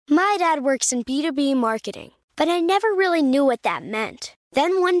My dad works in B2B marketing, but I never really knew what that meant.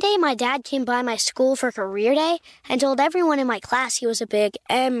 Then one day my dad came by my school for career day and told everyone in my class he was a big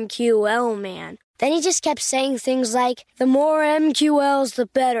MQL man. Then he just kept saying things like, the more MQLs, the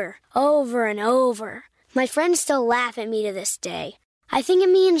better, over and over. My friends still laugh at me to this day. I think it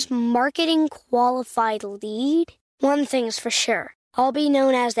means marketing qualified lead. One thing's for sure, I'll be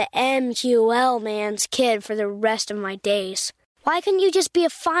known as the MQL man's kid for the rest of my days. Why couldn't you just be a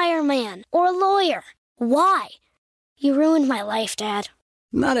fireman or a lawyer? Why? You ruined my life, Dad.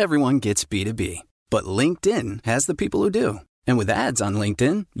 Not everyone gets B2B, but LinkedIn has the people who do. And with ads on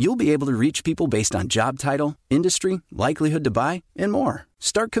LinkedIn, you'll be able to reach people based on job title, industry, likelihood to buy, and more.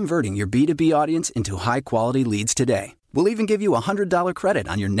 Start converting your B2B audience into high-quality leads today. We'll even give you a $100 credit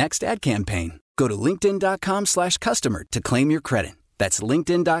on your next ad campaign. Go to linkedin.com/customer to claim your credit. That's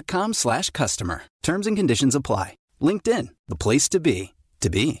linkedin.com/customer. Terms and conditions apply. LinkedIn, the place to be, to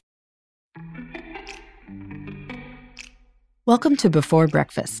be. Welcome to Before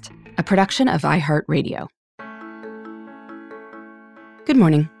Breakfast, a production of iHeartRadio. Good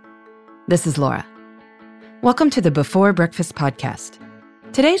morning. This is Laura. Welcome to the Before Breakfast podcast.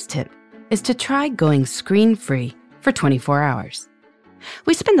 Today's tip is to try going screen-free for 24 hours.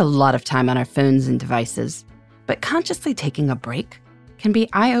 We spend a lot of time on our phones and devices, but consciously taking a break can be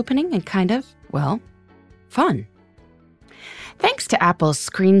eye-opening and kind of, well, fun. Thanks to Apple's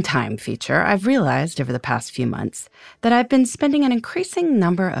Screen Time feature, I've realized over the past few months that I've been spending an increasing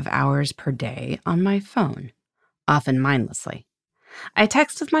number of hours per day on my phone, often mindlessly. I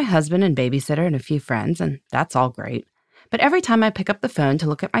text with my husband and babysitter and a few friends, and that's all great. But every time I pick up the phone to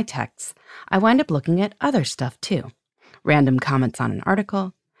look at my texts, I wind up looking at other stuff too. Random comments on an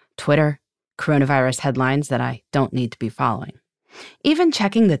article, Twitter, coronavirus headlines that I don't need to be following. Even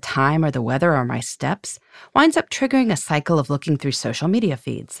checking the time or the weather or my steps winds up triggering a cycle of looking through social media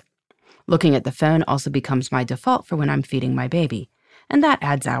feeds. Looking at the phone also becomes my default for when I'm feeding my baby, and that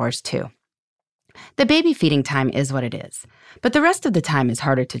adds hours too. The baby feeding time is what it is, but the rest of the time is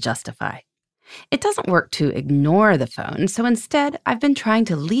harder to justify. It doesn't work to ignore the phone, so instead I've been trying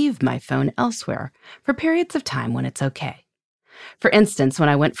to leave my phone elsewhere for periods of time when it's okay. For instance, when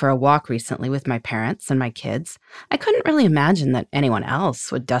I went for a walk recently with my parents and my kids, I couldn't really imagine that anyone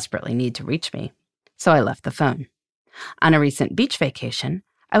else would desperately need to reach me, so I left the phone. On a recent beach vacation,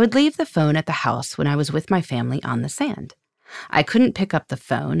 I would leave the phone at the house when I was with my family on the sand. I couldn't pick up the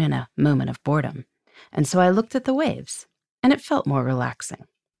phone in a moment of boredom, and so I looked at the waves, and it felt more relaxing.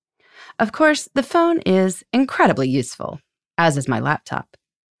 Of course, the phone is incredibly useful, as is my laptop.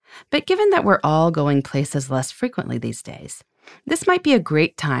 But given that we're all going places less frequently these days, this might be a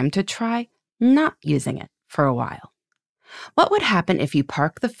great time to try not using it for a while. What would happen if you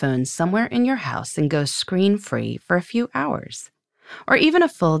park the phone somewhere in your house and go screen-free for a few hours, or even a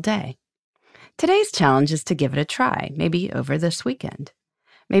full day? Today's challenge is to give it a try, maybe over this weekend.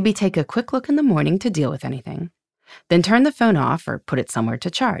 Maybe take a quick look in the morning to deal with anything, then turn the phone off or put it somewhere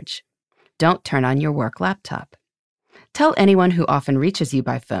to charge. Don't turn on your work laptop. Tell anyone who often reaches you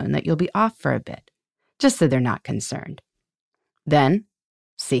by phone that you'll be off for a bit, just so they're not concerned. Then,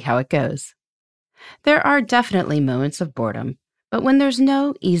 see how it goes. There are definitely moments of boredom, but when there's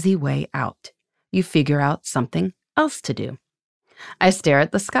no easy way out, you figure out something else to do. I stare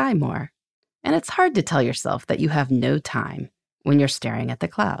at the sky more, and it's hard to tell yourself that you have no time when you're staring at the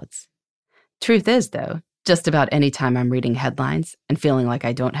clouds. Truth is, though, just about any time I'm reading headlines and feeling like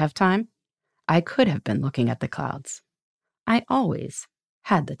I don't have time, I could have been looking at the clouds. I always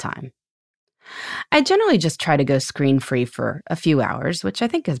had the time. I generally just try to go screen-free for a few hours, which I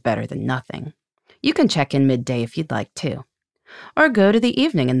think is better than nothing. You can check in midday if you'd like to, or go to the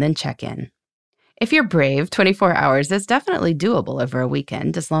evening and then check in. If you're brave, 24 hours is definitely doable over a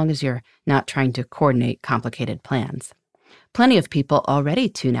weekend as long as you're not trying to coordinate complicated plans. Plenty of people already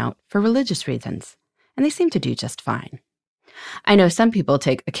tune out for religious reasons, and they seem to do just fine. I know some people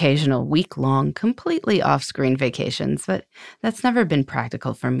take occasional week-long, completely off-screen vacations, but that's never been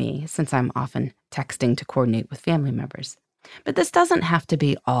practical for me since I'm often texting to coordinate with family members. But this doesn't have to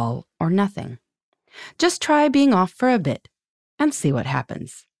be all or nothing. Just try being off for a bit and see what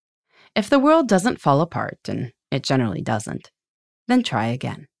happens. If the world doesn't fall apart, and it generally doesn't, then try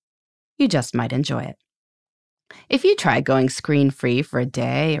again. You just might enjoy it. If you try going screen-free for a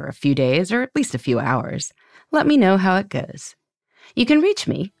day or a few days or at least a few hours, let me know how it goes. You can reach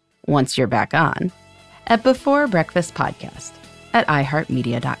me, once you're back on, at Before Breakfast Podcast at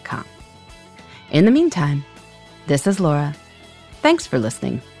iHeartMedia.com. In the meantime, this is Laura. Thanks for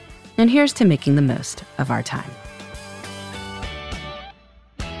listening, and here's to making the most of our time.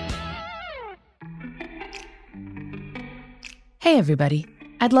 Hey, everybody.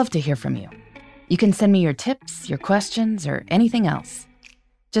 I'd love to hear from you. You can send me your tips, your questions, or anything else.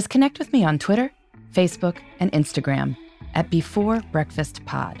 Just connect with me on Twitter, Facebook, and Instagram at Before Breakfast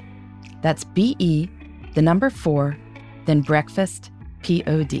Pod. That's BE, the number 4, then breakfast,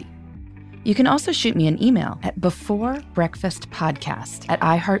 POD. You can also shoot me an email at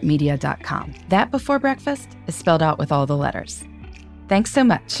beforebreakfastpodcast@iheartmedia.com. That Before Breakfast is spelled out with all the letters. Thanks so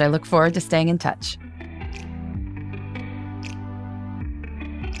much. I look forward to staying in touch.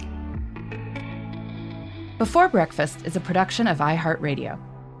 Before Breakfast is a production of iHeartRadio.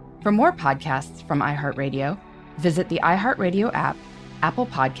 For more podcasts from iHeartRadio, visit the iHeartRadio app, Apple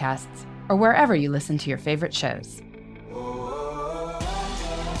Podcasts, or wherever you listen to your favorite shows.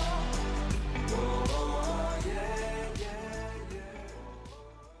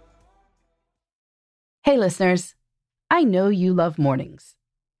 Hey listeners, I know you love mornings.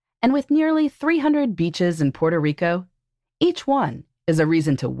 And with nearly 300 beaches in Puerto Rico, each one is a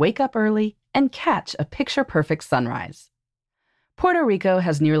reason to wake up early and catch a picture-perfect sunrise. Puerto Rico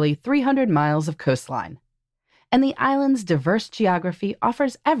has nearly 300 miles of coastline, and the island's diverse geography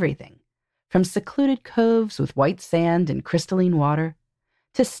offers everything from secluded coves with white sand and crystalline water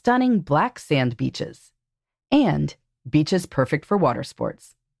to stunning black sand beaches and beaches perfect for water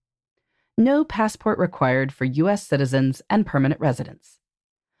sports. No passport required for U.S. citizens and permanent residents.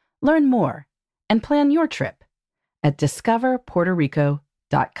 Learn more and plan your trip at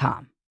discoverpuertorico.com.